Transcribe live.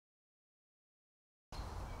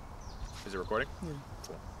Is it recording? Yeah.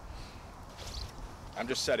 Cool. I'm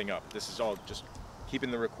just setting up. This is all just keeping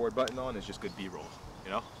the record button on is just good B-roll,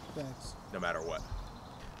 you know? Thanks. No matter what.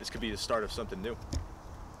 This could be the start of something new.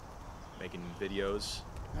 Making videos.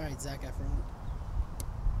 All right, Zac Efron.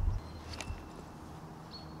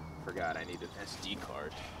 Forgot I need an SD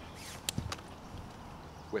card.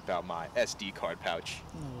 Whip out my SD card pouch.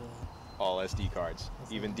 No way. All SD cards.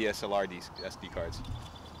 That's Even nice. DSLR SD cards.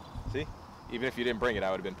 See? Even if you didn't bring it,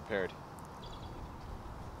 I would have been prepared.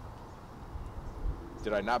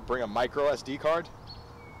 Did I not bring a micro SD card?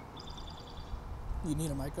 You need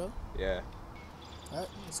a micro? Yeah. All right,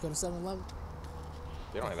 let's go to 7-Eleven.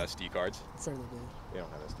 They don't have SD cards. I'm sure they do. They don't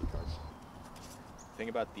have SD cards. Thing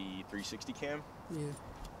about the 360 cam, Yeah.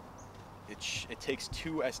 it takes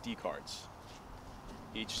 2 SD cards.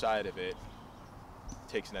 Each side of it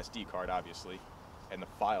takes an SD card, obviously, and the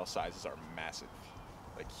file sizes are massive,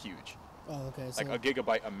 like huge. Oh, okay. So Like a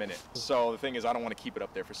gigabyte a minute. So the thing is, I don't want to keep it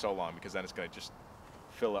up there for so long because then it's going to just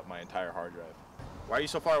fill up my entire hard drive. Why are you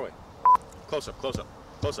so far away? Close up, close up,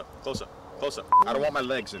 close up, close up, close up. I don't want my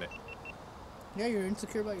legs in it. yeah, you're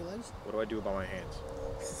insecure about your legs? What do I do about my hands?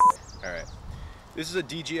 All right. This is a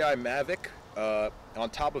Dji Mavic. On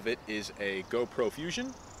top of it is a GoPro Fusion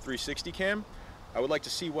 360 cam. I would like to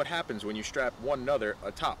see what happens when you strap one another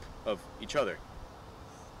atop of each other.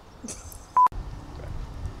 Okay.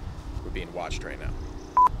 We're being watched right now.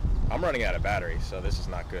 I'm running out of battery, so this is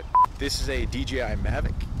not good. This is a Dji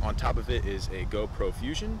Mavic. On top of it is a GoPro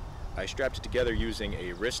Fusion. I strapped it together using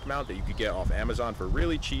a wrist mount that you could get off Amazon for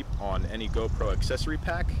really cheap on any GoPro accessory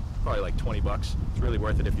pack. Probably like 20 bucks. It's really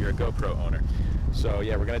worth it if you're a GoPro owner. So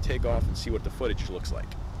yeah, we're gonna take off and see what the footage looks like.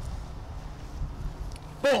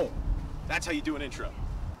 Boom! That's how you do an intro.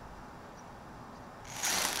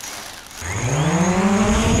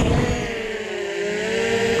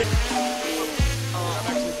 I'm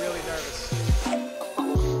actually really nervous.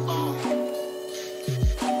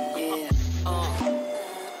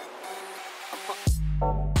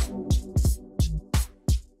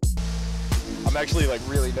 I'm actually like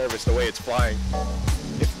really nervous the way it's flying.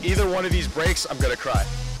 If either one of these breaks, I'm gonna cry.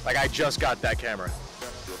 Like I just got that camera.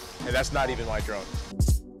 And that's not even my drone.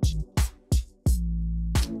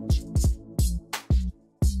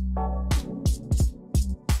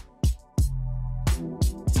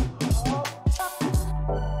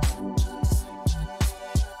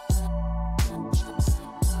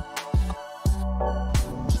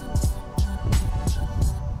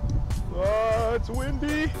 Oh, it's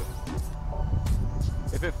windy.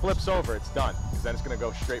 If it flips over, it's done, because then it's gonna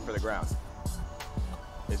go straight for the ground.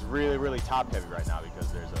 It's really, really top heavy right now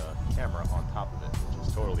because there's a camera on top of it, which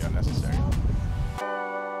is totally unnecessary.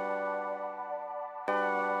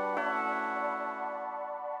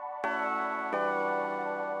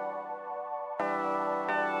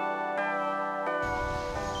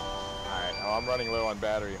 Alright, now I'm running low on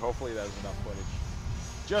battery. Hopefully that's enough footage.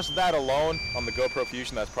 Just that alone on the GoPro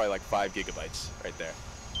Fusion, that's probably like 5 gigabytes right there.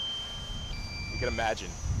 You can imagine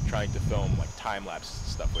trying to film like time-lapse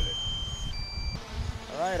stuff with it.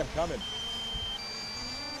 All right, I'm coming.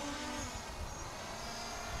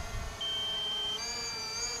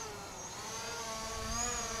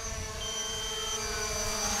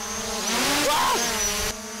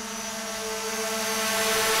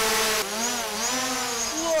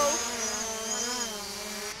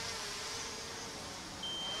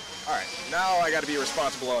 All right, now I got to be a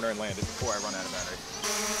responsible owner and land it before I run out of battery.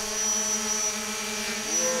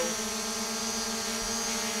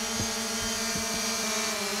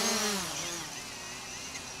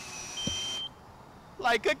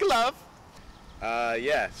 Like a glove.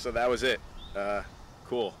 Yeah, so that was it.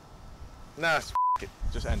 Cool. Nah, it.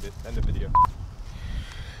 Just end it. End the video.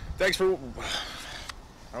 Thanks for...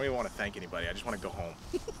 I don't even want to thank anybody. I just want to go home.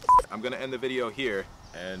 I'm going to end the video here,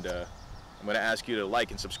 and I'm going to ask you to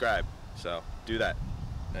like and subscribe. So, do that.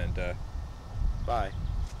 And, bye.